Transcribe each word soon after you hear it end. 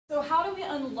So how do we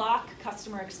unlock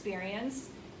customer experience?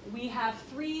 We have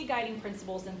 3 guiding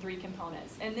principles and 3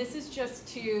 components. And this is just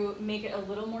to make it a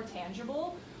little more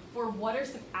tangible for what are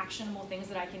some actionable things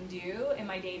that I can do in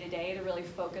my day-to-day to really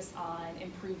focus on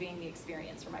improving the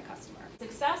experience for my customer.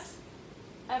 Success,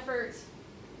 effort,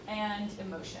 and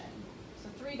emotion. So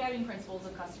 3 guiding principles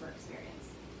of customer experience.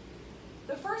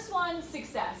 The first one,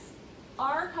 success.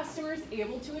 Are customers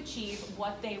able to achieve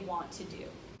what they want to do?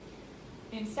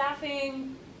 In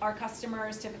staffing, our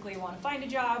customers typically want to find a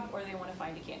job or they want to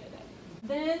find a candidate.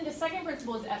 Then the second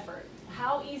principle is effort.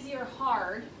 How easy or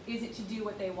hard is it to do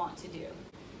what they want to do?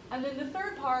 And then the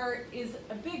third part is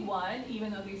a big one,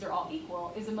 even though these are all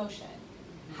equal, is emotion.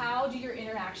 How do your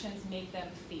interactions make them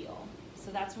feel?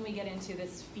 So that's when we get into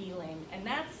this feeling, and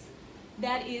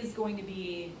that is going to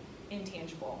be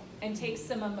intangible and takes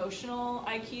some emotional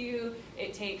IQ,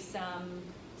 it takes some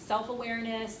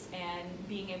self-awareness and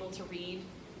being able to read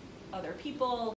other people.